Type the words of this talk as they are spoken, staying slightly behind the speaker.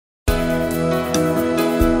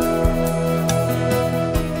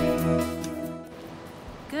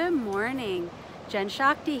Jen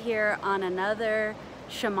Shakti here on another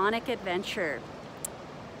shamanic adventure.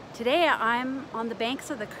 Today I'm on the banks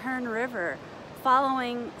of the Kern River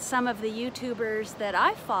following some of the YouTubers that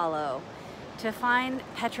I follow to find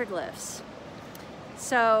petroglyphs.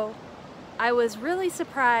 So I was really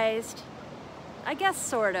surprised, I guess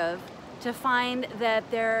sort of, to find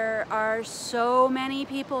that there are so many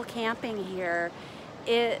people camping here.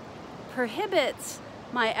 It prohibits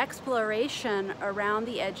my exploration around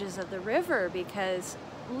the edges of the river because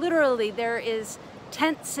literally there is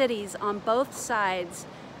tent cities on both sides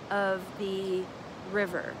of the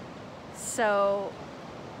river. So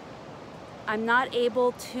I'm not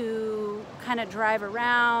able to kind of drive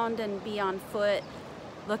around and be on foot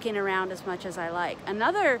looking around as much as I like.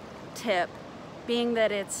 Another tip, being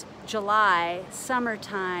that it's July,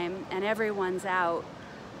 summertime, and everyone's out,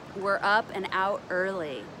 we're up and out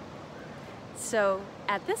early. So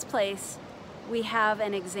at this place, we have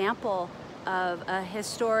an example of a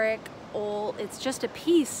historic old, it's just a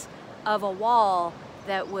piece of a wall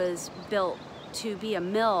that was built to be a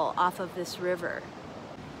mill off of this river.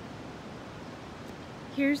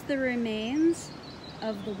 Here's the remains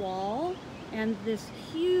of the wall and this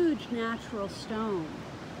huge natural stone.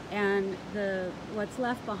 And what's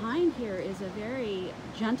left behind here is a very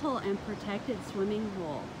gentle and protected swimming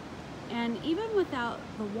hole. And even without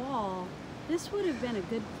the wall, this would have been a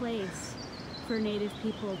good place for Native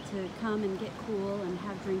people to come and get cool and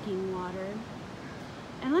have drinking water.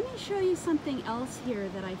 And let me show you something else here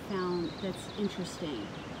that I found that's interesting.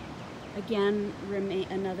 Again,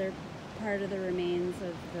 another part of the remains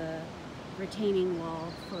of the retaining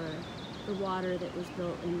wall for the water that was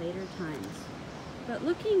built in later times. But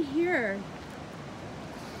looking here,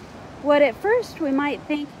 what at first we might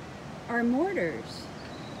think are mortars,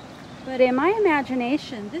 but in my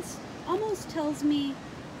imagination, this almost tells me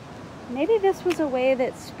maybe this was a way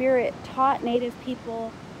that Spirit taught Native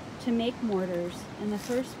people to make mortars in the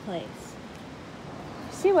first place.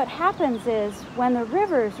 See, what happens is when the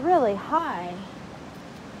river's really high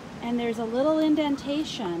and there's a little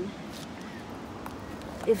indentation,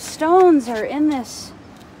 if stones are in this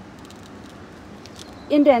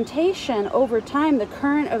indentation over time, the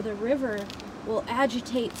current of the river will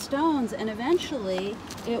agitate stones and eventually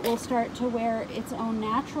it will start to wear its own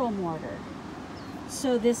natural mortar.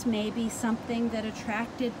 So this may be something that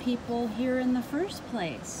attracted people here in the first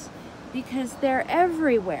place because they're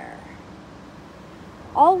everywhere,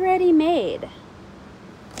 already made.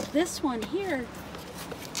 This one here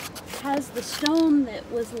has the stone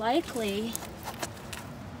that was likely,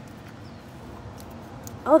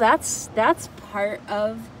 oh, that's part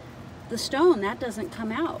of the stone. That doesn't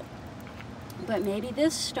come out. But maybe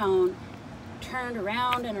this stone turned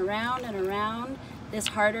around and around and around this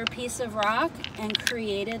harder piece of rock and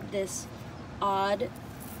created this odd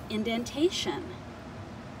indentation.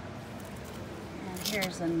 And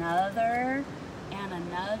here's another and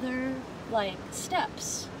another, like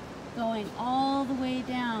steps going all the way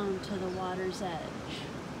down to the water's edge.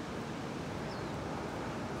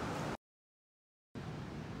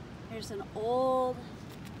 There's an old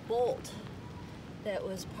bolt that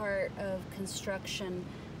was part of construction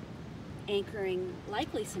anchoring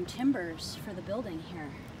likely some timbers for the building here.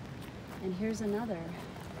 And here's another.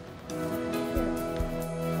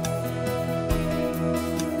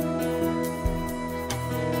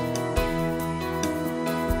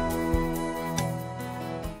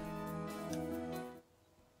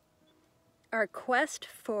 Our quest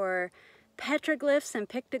for petroglyphs and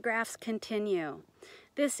pictographs continue.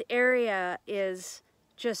 This area is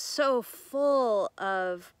just so full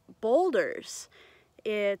of boulders.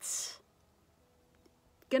 It's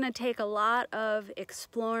gonna take a lot of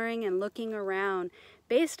exploring and looking around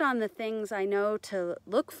based on the things I know to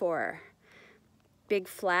look for. Big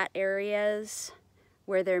flat areas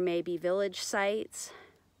where there may be village sites,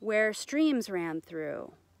 where streams ran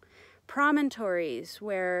through, promontories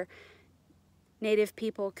where Native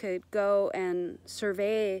people could go and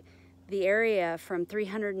survey the area from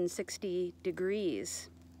 360 degrees.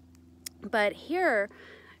 But here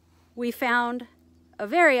we found a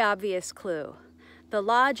very obvious clue, the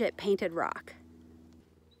lodge at Painted Rock.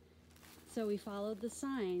 So we followed the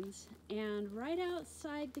signs, and right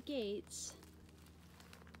outside the gates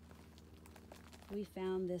we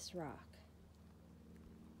found this rock.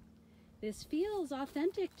 This feels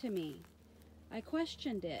authentic to me. I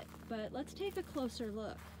questioned it, but let's take a closer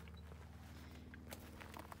look.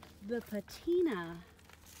 The patina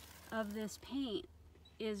of this paint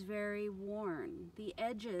is very worn. The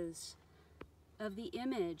edges of the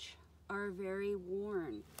image are very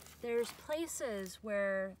worn. There's places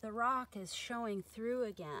where the rock is showing through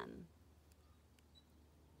again.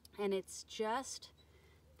 And it's just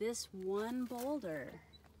this one boulder.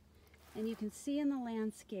 And you can see in the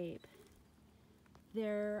landscape,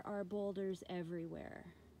 there are boulders everywhere.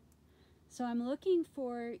 So I'm looking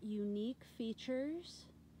for unique features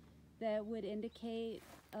that would indicate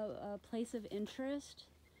a place of interest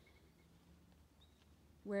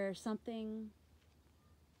where something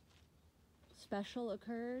special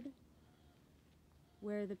occurred,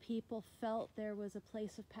 where the people felt there was a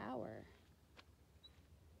place of power.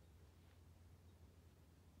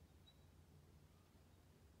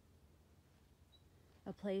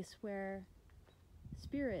 A place where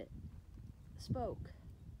spirit spoke.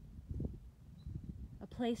 A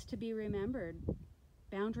place to be remembered.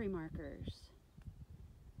 Boundary markers.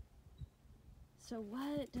 So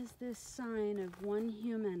what does this sign of one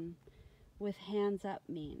human with hands up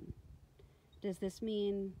mean? Does this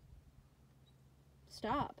mean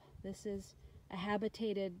stop? This is a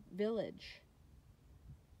habitated village.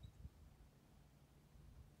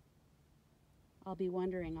 I'll be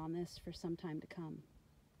wondering on this for some time to come.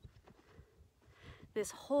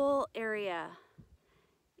 This whole area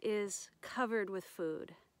is covered with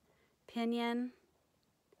food. Pinyon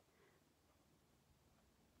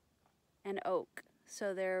and oak.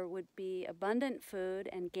 So there would be abundant food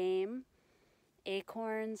and game,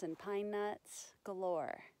 acorns and pine nuts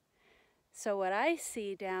galore. So what I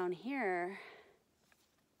see down here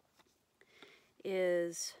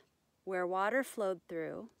is where water flowed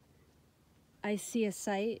through. I see a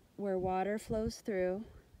site where water flows through,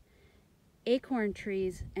 acorn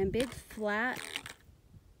trees, and big flat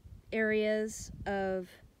areas of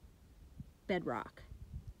bedrock.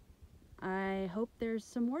 I hope there's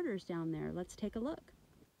some mortars down there. Let's take a look.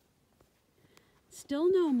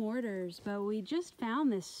 Still no mortars, but we just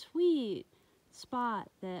found this sweet spot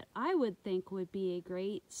that I would think would be a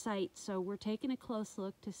great site. So we're taking a close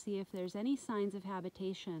look to see if there's any signs of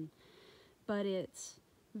habitation. But it's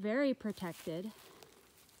very protected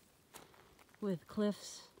with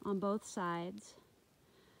cliffs on both sides.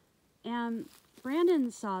 And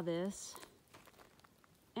Brandon saw this,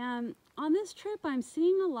 and on this trip I'm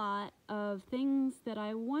seeing a lot of things that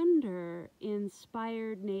I wonder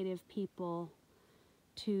inspired Native people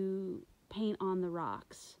to paint on the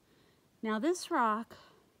rocks. Now this rock,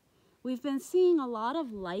 we've been seeing a lot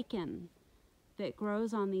of lichen that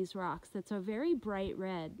grows on these rocks that's a very bright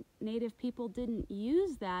red. Native people didn't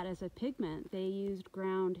use that as a pigment. They used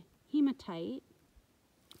ground hematite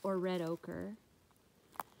or red ochre.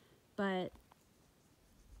 But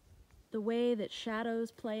the way that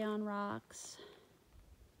shadows play on rocks,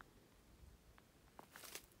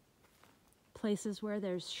 places where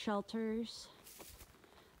there's shelters.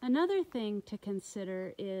 Another thing to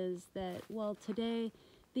consider is that, well, today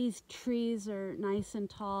these trees are nice and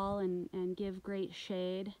tall and give great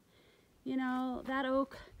shade. You know, that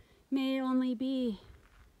oak may only be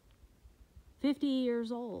 50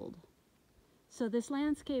 years old. So this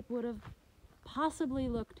landscape would have possibly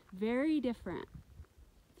looked very different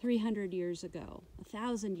 300 years ago,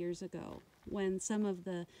 1,000 years ago, when some of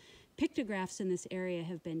the pictographs in this area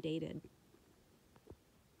have been dated.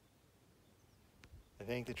 I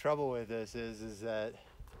think the trouble with this is that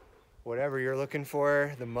whatever you're looking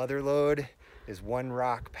for, the mother lode is one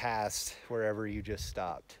rock past wherever you just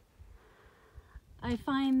stopped. I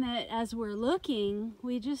find that as we're looking,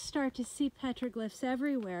 we just start to see petroglyphs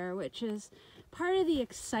everywhere, which is part of the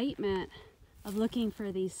excitement of looking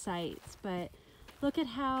for these sites. But look at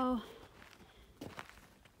how,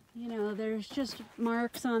 you know, there's just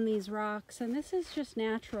marks on these rocks, and this is just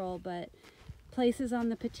natural, but places on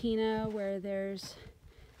the patina where there's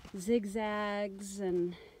zigzags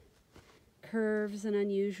and curves and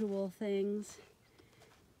unusual things.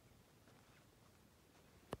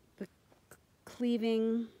 The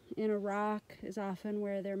cleaving in a rock is often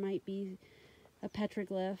where there might be a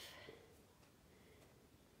petroglyph.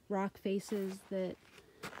 Rock faces that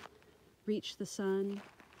reach the sun.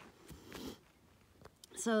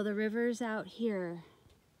 So the river's out here.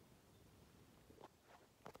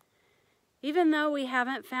 Even though we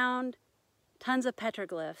haven't found tons of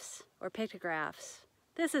petroglyphs or pictographs,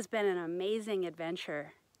 this has been an amazing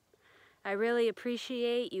adventure. I really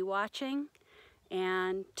appreciate you watching,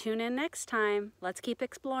 and tune in next time. Let's keep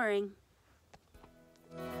exploring.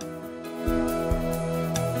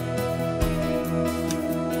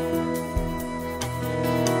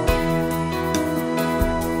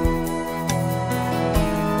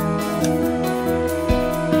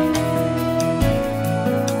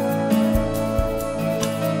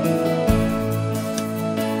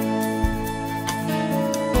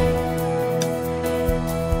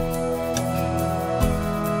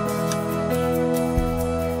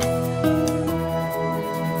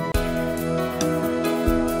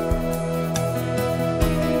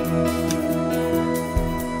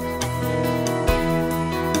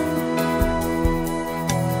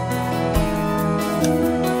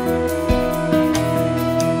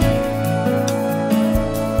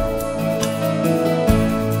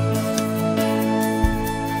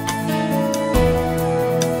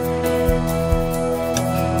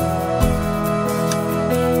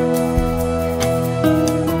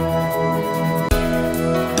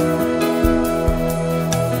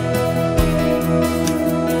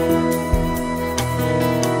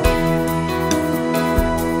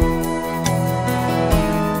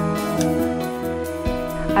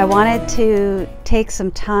 I wanted to take some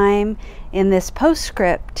time in this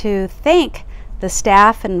postscript to thank the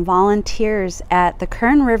staff and volunteers at the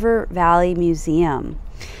Kern River Valley Museum.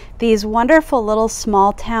 These wonderful little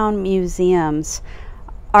small town museums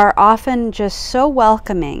are often just so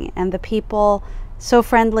welcoming, and the people so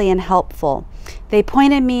friendly and helpful. They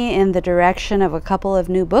pointed me in the direction of a couple of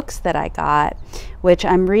new books that I got, which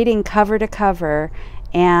I'm reading cover to cover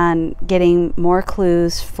and getting more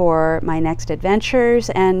clues for my next adventures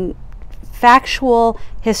and factual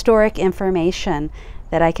historic information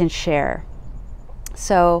that I can share.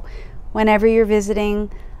 So whenever you're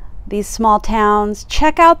visiting these small towns,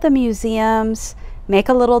 check out the museums, make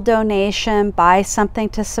a little donation, buy something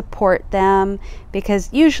to support them,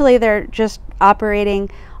 because usually they're just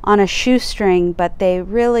operating on a shoestring, but they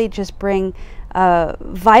really just bring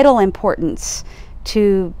vital importance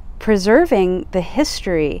to preserving the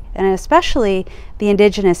history, and especially the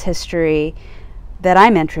indigenous history that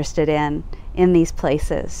I'm interested in these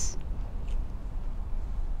places.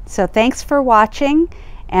 So thanks for watching,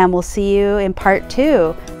 and we'll see you in part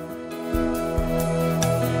 2.